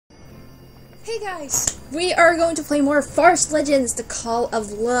Hey guys! We are going to play more Forest Legends, The Call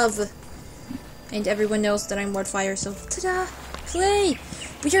of Love. And everyone knows that I'm Wardfire, so ta-da! Play!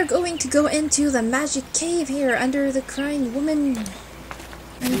 We are going to go into the magic cave here, under the crying woman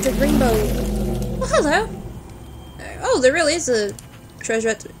and the rainbow. Oh, hello! Oh, there really is a treasure.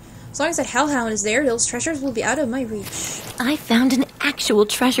 As long as that hellhound is there, those treasures will be out of my reach. I found an actual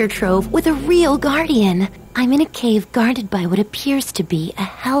treasure trove with a real guardian. I'm in a cave guarded by what appears to be a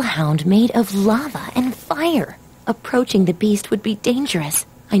hellhound made of lava and fire. Approaching the beast would be dangerous.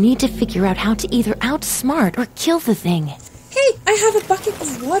 I need to figure out how to either outsmart or kill the thing. Hey, I have a bucket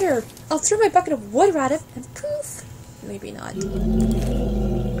of water. I'll throw my bucket of water at it, and poof. Maybe not.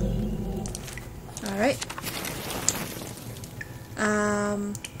 Alright.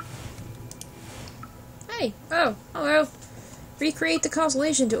 Hey. Oh, hello. Recreate the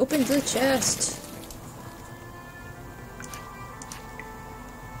constellation to open the chest.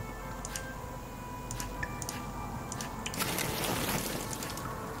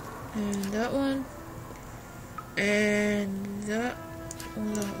 And that one. And that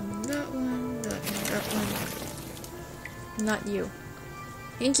one, that one, that one. Not you.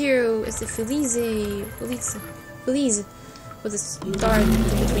 Thank you. It's the Felice with a star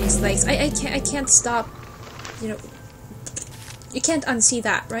between his legs. I can't stop. You know, you can't unsee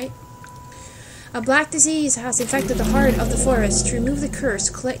that, right? A black disease has infected the heart of the forest. To remove the curse,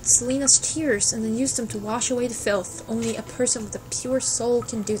 collect Selena's tears and then use them to wash away the filth. Only a person with a pure soul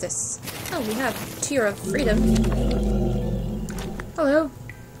can do this. Oh, we have Tear of Freedom. Hello.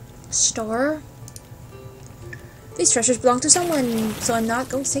 Star. These treasures belong to someone, so I'm not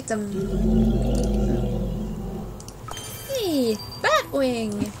going to take them. Hey,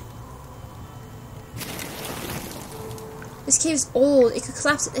 Batwing! This cave's old. It could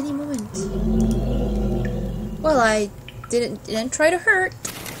collapse at any moment. Well, I didn't try to hurt.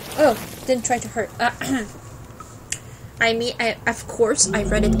 Oh, didn't try to hurt. I mean, of course, I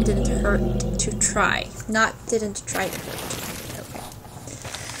read it. It didn't hurt to try, not didn't try to hurt. Okay.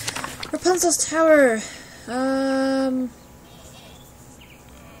 Rapunzel's tower.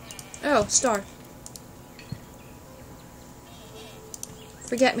 Oh, star.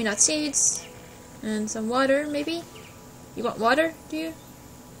 Forget-me-not seeds, and some water, maybe. You want water, do you?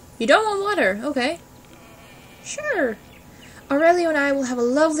 You don't want water, okay. Sure. Aurelio and I will have a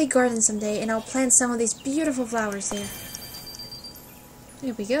lovely garden someday, and I'll plant some of these beautiful flowers there.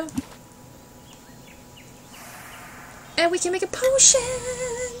 There we go. And we can make a potion!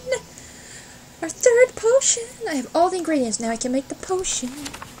 Our third potion! I have all the ingredients now, I can make the potion.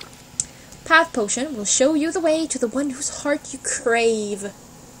 Path potion will show you the way to the one whose heart you crave.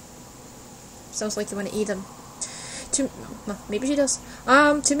 Sounds like you want to eat them. Well, maybe she does.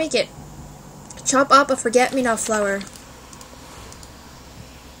 To make it, chop up a forget-me-not flower.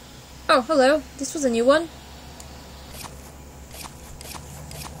 Oh, hello. This was a new one.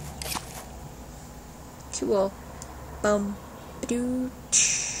 Cool. Bum. Doo.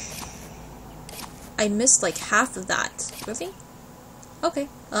 I missed like half of that. Really? Okay.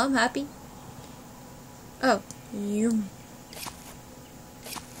 I'm happy. Oh. You.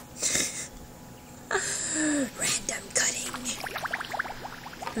 Random cutting.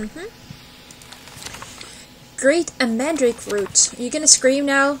 Great, a mandrake root. Are you gonna scream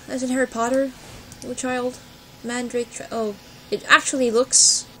now, as in Harry Potter? Little child. Mandrake. Oh, it actually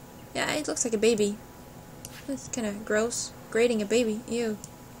looks. Yeah, it looks like a baby. That's kind of gross. Grating a baby. Ew.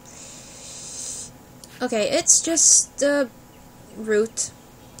 Okay, it's just a root.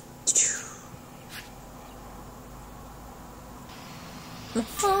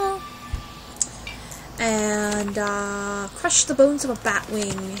 And crush the bones of a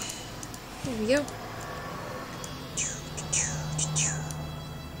batwing. There we go.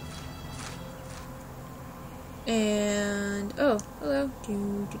 And oh, hello.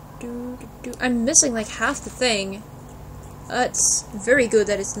 I'm missing like half the thing. It's very good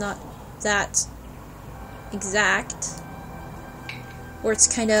that it's not that exact, or it's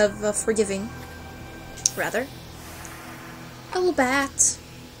kind of forgiving, rather. A little bat.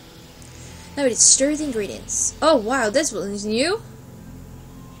 Now we need to stir the ingredients. Oh wow, this one is new.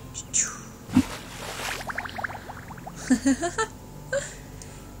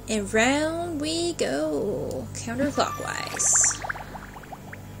 And round we go, counterclockwise.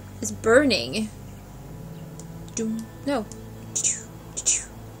 It's burning. No.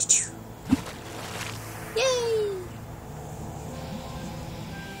 Yay!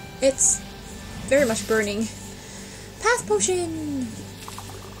 It's very much burning. Path potion.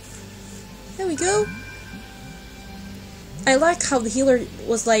 There we go. I like how the healer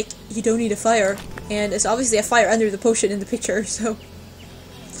was like, you don't need a fire, and it's obviously a fire under the potion in the picture, so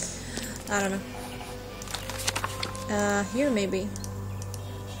I don't know. Here maybe.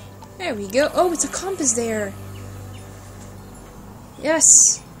 There we go. Oh, it's a compass there.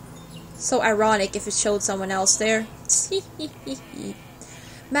 Yes. So ironic if it showed someone else there.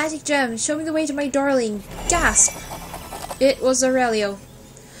 Magic gem, show me the way to my darling. Gasp. It was Aurelio.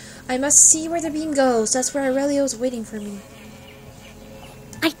 I must see where the beam goes. That's where Aurelio is waiting for me.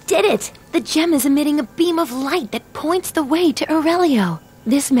 I did it! The gem is emitting a beam of light that points the way to Aurelio.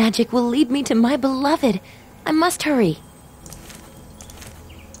 This magic will lead me to my beloved. I must hurry.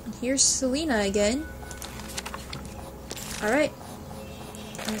 Here's Selena again. Alright.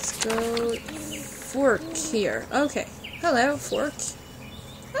 Let's go Fork here. Okay. Hello, Fork.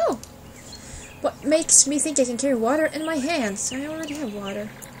 Oh! What makes me think I can carry water in my hands? I already have water.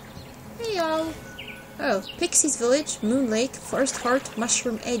 Hey y'all! Oh, Pixie's Village, Moon Lake, Forest Heart,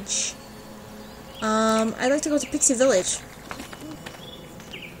 Mushroom Edge. I'd like to go to Pixie Village.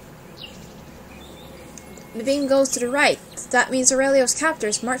 The beam goes to the right. That means Aurelio's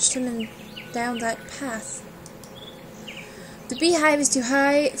captors marched him down that path. The beehive is too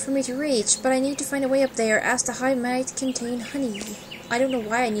high for me to reach, but I need to find a way up there, as the hive might contain honey. I don't know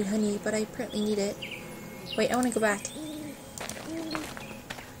why I need honey, but I apparently need it. Wait, I want to go back.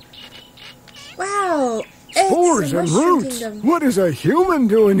 Wow! Spores and roots! Kingdom. What is a human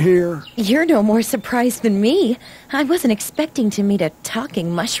doing here? You're no more surprised than me. I wasn't expecting to meet a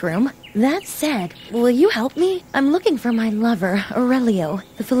talking mushroom. That said, will you help me? I'm looking for my lover, Aurelio.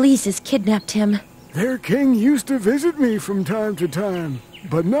 The Felices kidnapped him. Their king used to visit me from time to time,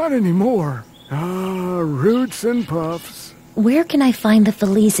 but not anymore. Ah, roots and puffs. Where can I find the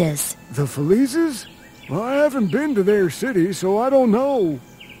Felices? The Felices? Well, I haven't been to their city, so I don't know.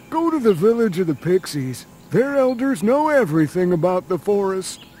 Go to the village of the Pixies. Their elders know everything about the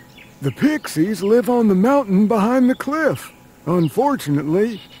forest. The Pixies live on the mountain behind the cliff.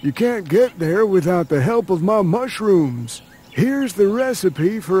 Unfortunately, you can't get there without the help of my mushrooms. Here's the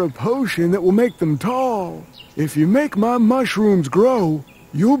recipe for a potion that will make them tall. If you make my mushrooms grow,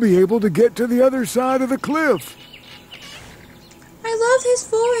 you'll be able to get to the other side of the cliff. I love his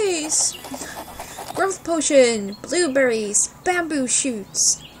voice. Growth potion, blueberries, bamboo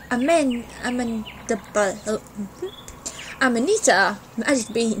shoots, amanita,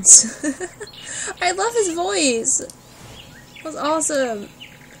 magic beans. I love his voice. That was awesome.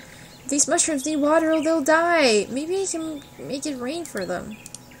 If these mushrooms need water or they'll die. Maybe I can make it rain for them.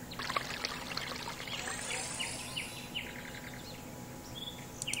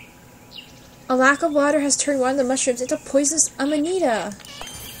 A lack of water has turned one of the mushrooms into poisonous amanita.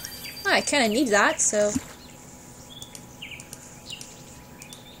 I kinda need that, so...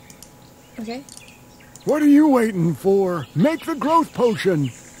 Okay. What are you waiting for? Make the growth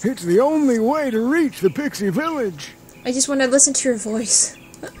potion. It's the only way to reach the Pixie Village. I just want to listen to your voice.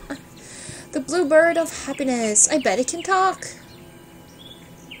 The bluebird of happiness. I bet it can talk.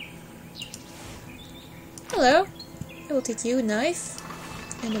 Hello. I will take you a knife.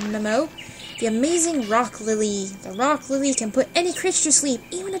 And a memo. The amazing rock lily. The rock lily can put any creature to sleep,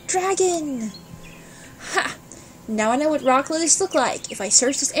 even a dragon. Ha! Now I know what rock lilies look like. If I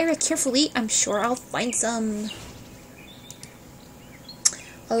search this area carefully, I'm sure I'll find some.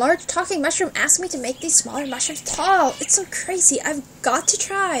 A large talking mushroom asked me to make these smaller mushrooms tall. It's so crazy. I've got to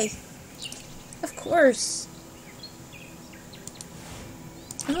try. Of course.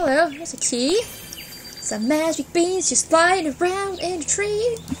 Oh, hello. There's a key. Some magic beans just flying around in a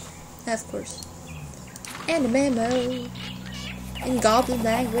tree. Of course. And a memo. In goblin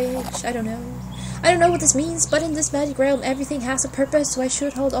language. I don't know. I don't know what this means, but in this magic realm, everything has a purpose, so I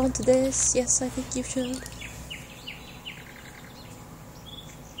should hold on to this. Yes, I think you should.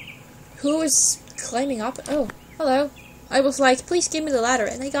 Who is climbing up? Oh, hello. I was like, please give me the ladder,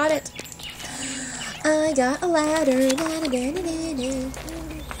 and I got it. I got a ladder.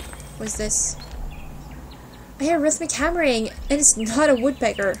 What's this? I hear rhythmic hammering, and it's not a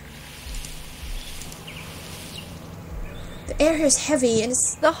woodpecker. The air here is heavy, and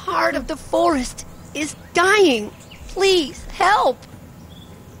it's... The heart of the forest is dying. Please, help!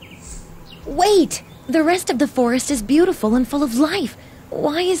 Wait! The rest of the forest is beautiful and full of life.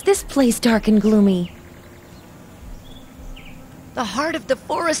 Why is this place dark and gloomy? The heart of the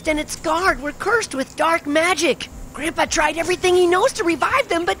forest and its guard were cursed with dark magic. Grandpa tried everything he knows to revive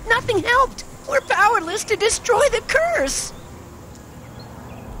them, but nothing helped. We're powerless to destroy the curse.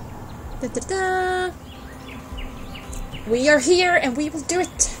 Da-da-da. We are here, and we will do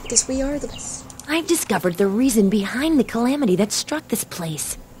it, because we are the best. I've discovered the reason behind the calamity that struck this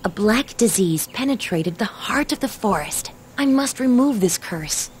place. A black disease penetrated the heart of the forest. I must remove this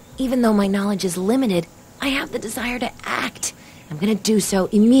curse. Even though my knowledge is limited, I have the desire to act. I'm gonna do so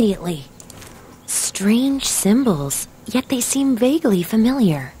immediately. strange symbols, yet they seem vaguely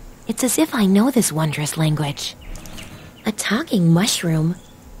familiar. It's as if I know this wondrous language. A talking mushroom?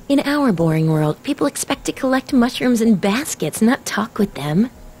 In our boring world, people expect to collect mushrooms in baskets, not talk with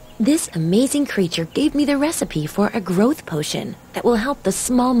them. This amazing creature gave me the recipe for a growth potion that will help the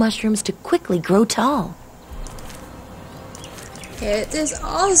small mushrooms to quickly grow tall. It is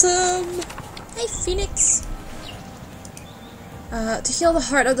awesome! Hey, Phoenix! To heal the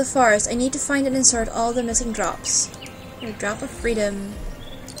heart of the forest, I need to find and insert all the missing drops. A drop of freedom.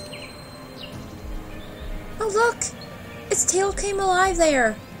 Oh, look! Its tail came alive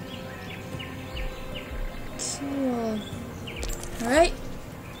there! Cool. Alright.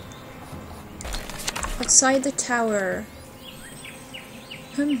 Outside the tower.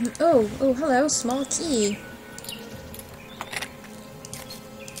 Oh, hello, small key.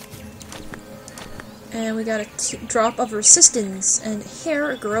 And we got a drop of resistance and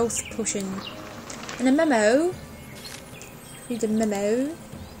hair growth potion. And a memo. Read the memo.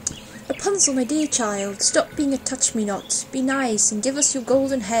 Rapunzel, my dear child, stop being a touch-me-not. Be nice and give us your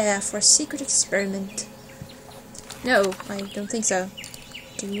golden hair for a secret experiment. No, I don't think so.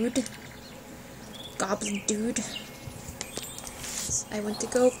 Dude. Goblin dude. I want to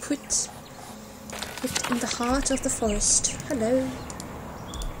go put it in the heart of the forest. Hello.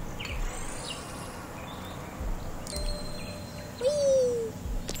 Whee!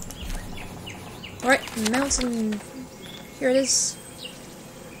 Alright, mountain. Here it is.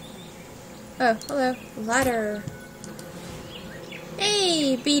 Oh, hello. Ladder.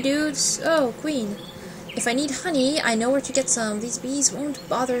 Hey, bee dudes. Oh, queen. If I need honey, I know where to get some. These bees won't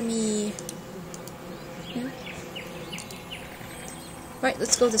bother me. Right,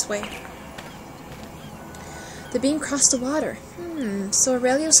 let's go this way. The beam crossed the water. So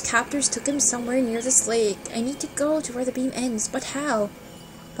Aurelio's captors took him somewhere near this lake. I need to go to where the beam ends, but how?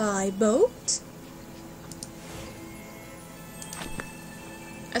 By boat?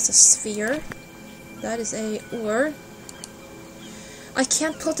 That's a sphere. That is a ore. I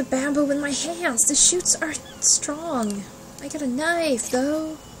can't pull the bamboo with my hands. The shoots are strong. I got a knife,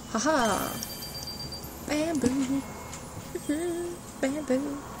 though. Haha. Bamboo.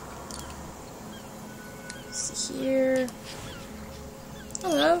 Bamboo. Let's see here.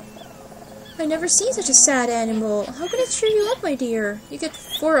 Hello. I never seen such a sad animal. How can I cheer you up, my dear? You get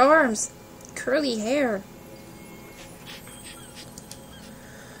 4 arms, curly hair.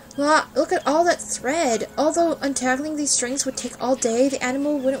 Wow, look at all that thread. Although untangling these strings would take all day, the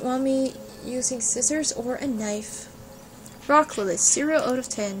animal wouldn't want me using scissors or a knife. Rock lilies, 0 out of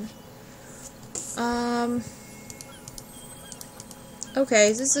 10. Okay,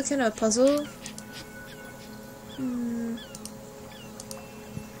 is this a kind of a puzzle?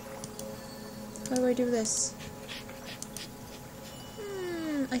 How do I do this?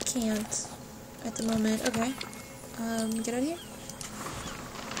 I can't. At the moment. Okay. Get out of here.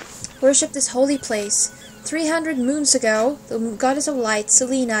 Worship this holy place. 300 moons ago, the goddess of light,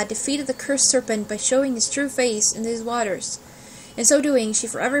 Selena, defeated the cursed serpent by showing his true face in these waters. In so doing, she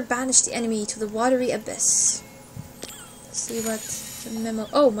forever banished the enemy to the watery abyss. Let's see what the memo...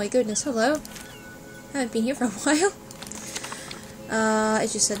 Oh my goodness, hello. I haven't been here for a while. I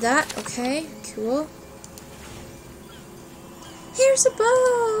just said that. Okay, cool. Here's a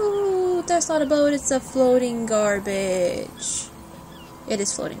boat! That's not a boat, it's a floating garbage. It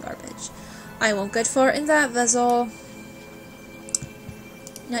is floating garbage. I won't get far in that vessel.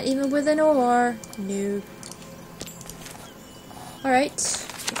 Not even with an oar. Nope. Alright,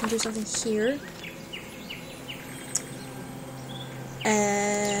 we can do something here.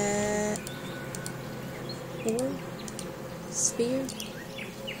 Or sphere.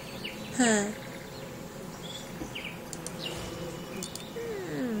 Huh.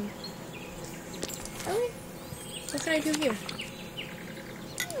 Okay. What can I do here?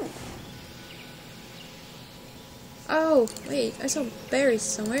 Oh, wait, I saw berries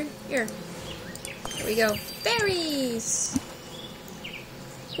somewhere. Here. There we go. Berries!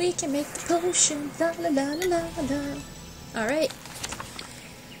 We can make the potion. La la la la la la. Alright.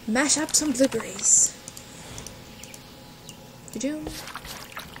 Mash up some blueberries. Do-do.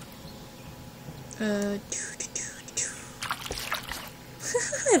 I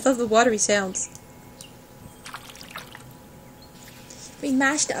love the watery sounds. We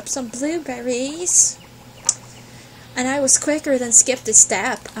mashed up some blueberries. And I was quicker than skip the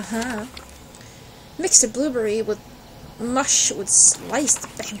step. Mix the blueberry with mush with sliced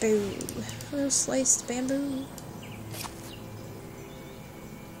bamboo. Hello, sliced bamboo.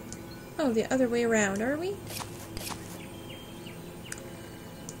 Oh, the other way around, are we?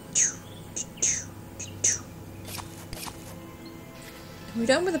 We're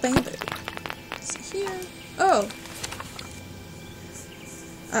done with the bamboo. Let's see here. Oh.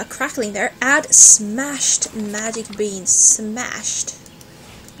 Crackling there. Add smashed magic beans. Smashed.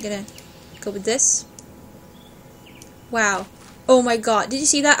 I'm gonna go with this. Wow. Oh my god. Did you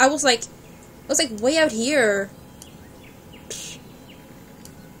see that? I was like way out here.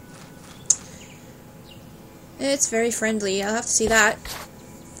 It's very friendly. I'll have to see that.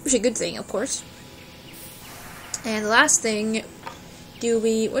 Which is a good thing, of course. And the last thing, what do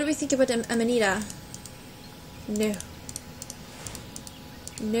we think about Amanita? No.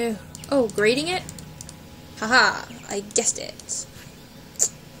 No. Oh, grading it? Haha, I guessed it.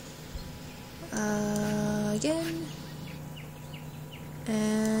 Again.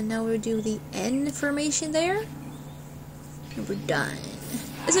 And now we'll do the N formation there. And we're done.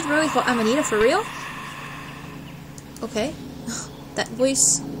 Is it really for Amanita for real? Okay. That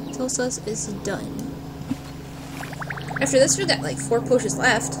voice tells us it's done. After this, we've got like 4 potions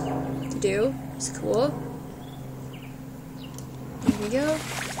left to do. It's cool. Here we go.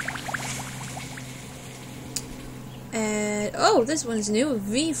 And oh, this one's new.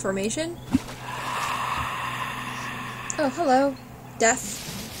 V formation. Oh, hello.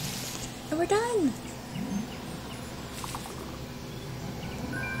 Death. And we're done.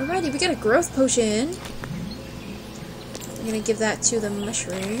 Alrighty, we got a growth potion. I'm gonna give that to the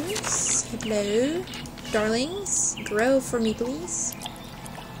mushrooms. Hello, darlings. Grow for me, please.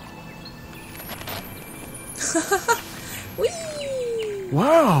 Whee!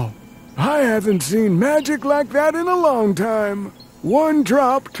 Wow! I haven't seen magic like that in a long time. One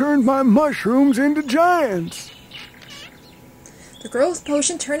drop turned my mushrooms into giants. The growth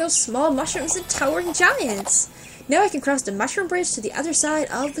potion turned those small mushrooms into towering giants. Now I can cross the mushroom bridge to the other side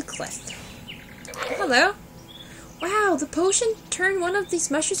of the cliff. Hello. Wow, the potion turned one of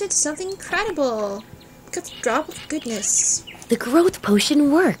these mushrooms into something incredible. Got a drop of goodness. The growth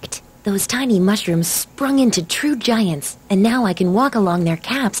potion worked. Those tiny mushrooms sprung into true giants, and now I can walk along their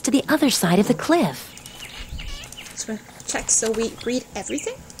caps to the other side of the cliff. Just gonna check so we read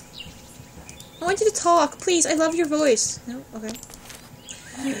everything. I want you to talk, please. I love your voice. No? Okay.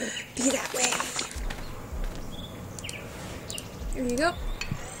 Be that way. Here you go.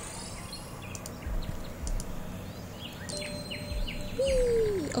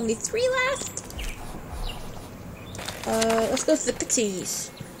 Whee! Only 3 left. Let's go to the pixies.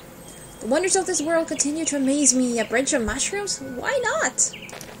 The wonders of this world continue to amaze me. A branch of mushrooms? Why not?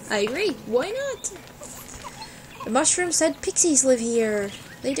 I agree. Why not? The mushroom said pixies live here.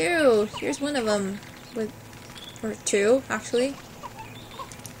 They do. Here's one of them. Or 2, actually.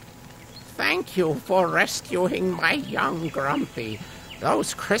 Thank you for rescuing my young Grumpy.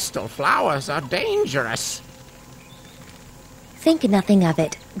 Those crystal flowers are dangerous. Think nothing of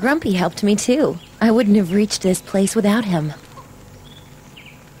it. Grumpy helped me too. I wouldn't have reached this place without him.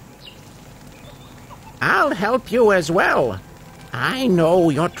 I'll help you as well. I know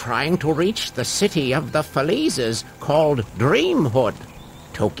you're trying to reach the city of the Felices called Dreamhood.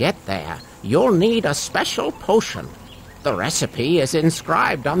 To get there, you'll need a special potion. The recipe is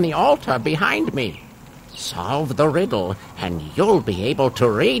inscribed on the altar behind me. Solve the riddle, and you'll be able to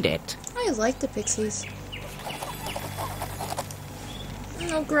read it. I like the pixies.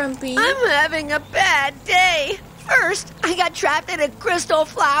 Oh, Grumpy. I'm having a bad day. First, I got trapped in a crystal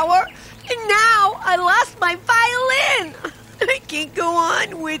flower, and now I lost my violin. I can't go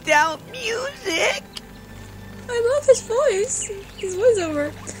on without music. I love his voice. His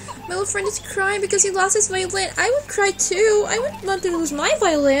voiceover. My little friend is crying because he lost his violin. I would cry too. I would love to lose my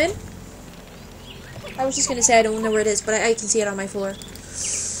violin. I was just gonna say I don't know where it is, but I can see it on my floor.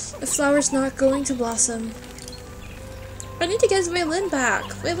 The flower's not going to blossom. I need to get his violin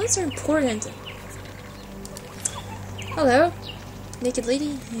back. Violins are important. Hello, naked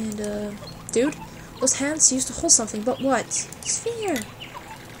lady and dude. Those hands used to hold something, but what? Sphere.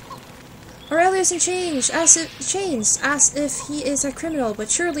 Aurelio's in chains, as if he is a criminal, but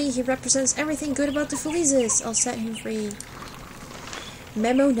surely he represents everything good about the Felices. I'll set him free.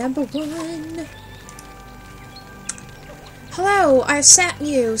 Memo number 1. Hello, I have sad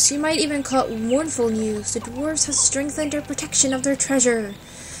news. You might even call it mournful news. The dwarves have strengthened their protection of their treasure.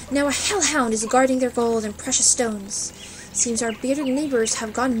 Now a hellhound is guarding their gold and precious stones. Seems our bearded neighbors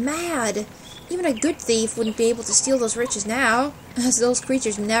have gone mad. Even a good thief wouldn't be able to steal those riches now, as those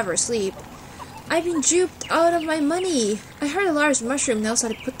creatures never sleep. I've been duped out of my money. I heard a large mushroom knows how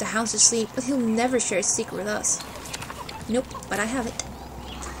to put the hounds to sleep, but he'll never share his secret with us. Nope, but I have it.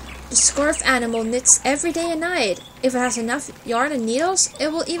 The scarf animal knits every day and night. If it has enough yarn and needles,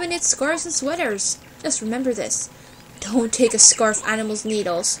 it will even knit scarves and sweaters. Just remember this. Don't take a scarf animal's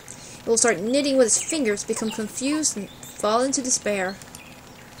needles. It will start knitting with its fingers, become confused, and fall into despair.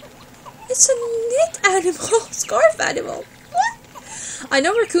 It's a knit animal. Scarf animal. What? I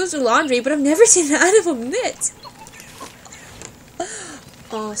know raccoons do laundry, but I've never seen an animal knit.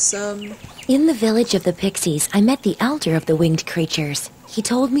 Awesome. In the village of the Pixies, I met the elder of the winged creatures. He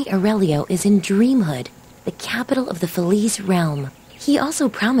told me Aurelio is in Dreamhood, the capital of the Feliz realm. He also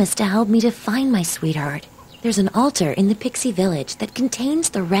promised to help me to find my sweetheart. There's an altar in the Pixie village that contains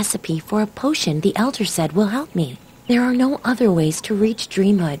the recipe for a potion the elder said will help me. There are no other ways to reach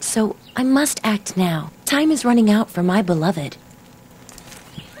Dreamhood, so I must act now. Time is running out for my beloved.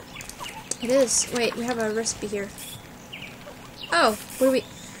 It is. Wait, we have a recipe here. Oh, what do we...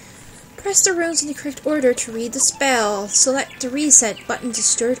 Press the runes in the correct order to read the spell. Select the reset button to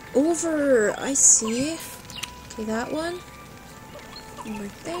start over. I see. Okay, that one. Over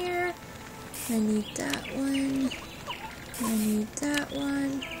there. I need that one. I need that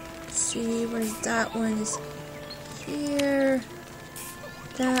one. Let's see, where's that one? Is here.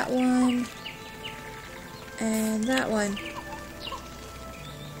 That one. And that one.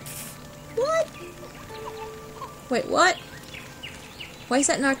 What? Wait, what? Why is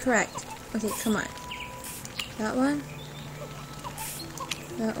that not correct? Okay, come on. That one.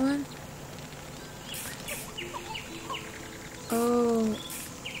 That one. Oh.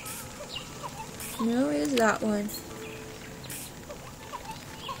 No, it is that one.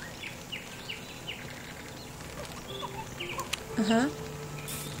 Uh-huh.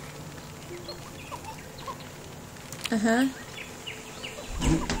 Uh-huh.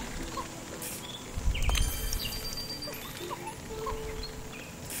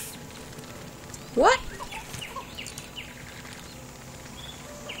 What?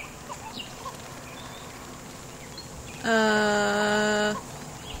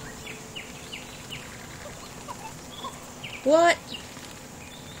 What?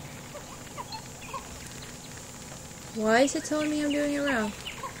 Why is it telling me I'm doing it wrong?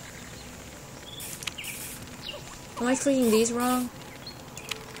 Am I clicking these wrong?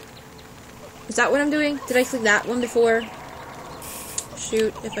 Is that what I'm doing? Did I click that one before?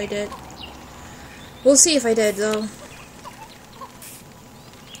 Shoot, if I did. We'll see if I did, though.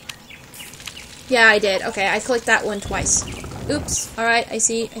 Yeah, I did. Okay, I clicked that one twice. Oops. Alright, I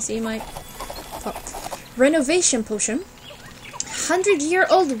see my... Oh. Renovation potion.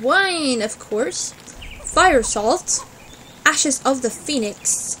 100-year-old wine, of course. Fire salt. Ashes of the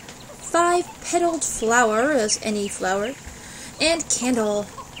phoenix. 5-petaled flower, as any flower. And candle.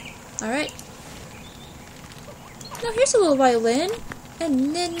 Alright. Now here's a little violin.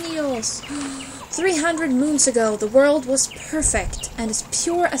 And knit needles. 300 moons ago, the world was perfect and as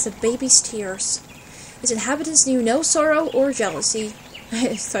pure as a baby's tears. Its inhabitants knew no sorrow or jealousy.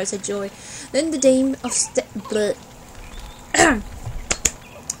 I thought I said joy. Then the day of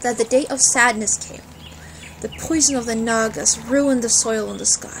that the day of sadness came. The poison of the Nagas ruined the soil in the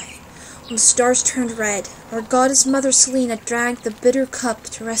sky. When the stars turned red, our goddess mother Selena drank the bitter cup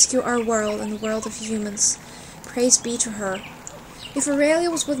to rescue our world and the world of humans. Praise be to her. If Aurelio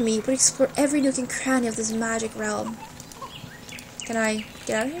was with me, we'd explore every nook and cranny of this magic realm. Can I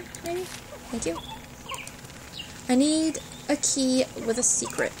get out of here, maybe? Thank you. I need a key with a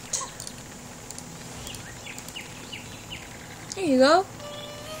secret. Here you go.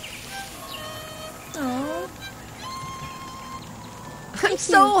 Aww. I'm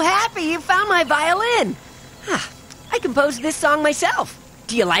so happy you found my violin. I composed this song myself.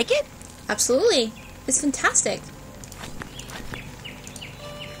 Do you like it? Absolutely. It's fantastic.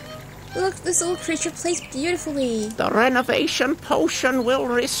 Look, this little creature plays beautifully. The renovation potion will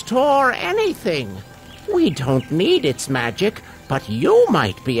restore anything. We don't need its magic, but you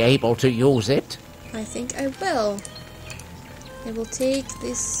might be able to use it. I think I will. I will take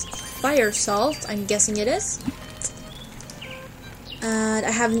this fire salt, I'm guessing it is.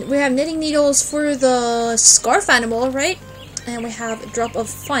 And we have knitting needles for the scarf animal, right? And we have a drop of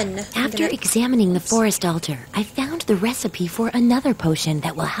fun. After examining the forest altar, I found the recipe for another potion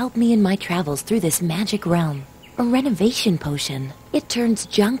that will help me in my travels through this magic realm. A renovation potion. It turns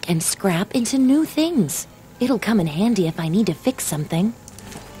junk and scrap into new things. It'll come in handy if I need to fix something.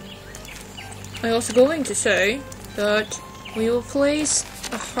 I'm also going to say that we will place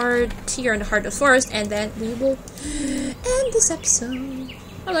a hard tier in the heart of the forest, and then we will end this episode.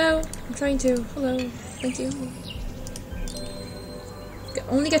 Hello. I'm trying to. Hello. Thank you.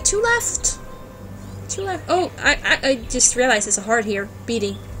 Only got 2 left. 2 left. Oh, I just realized there's a heart here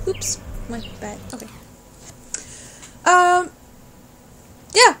beating. Oops, my bad. Okay.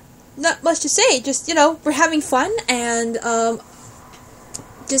 Yeah, not much to say. Just, you know, we're having fun, and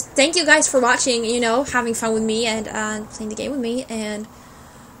just thank you guys for watching. You know, having fun with me and playing the game with me, and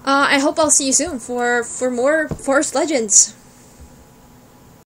I hope I'll see you soon for more Forest Legends.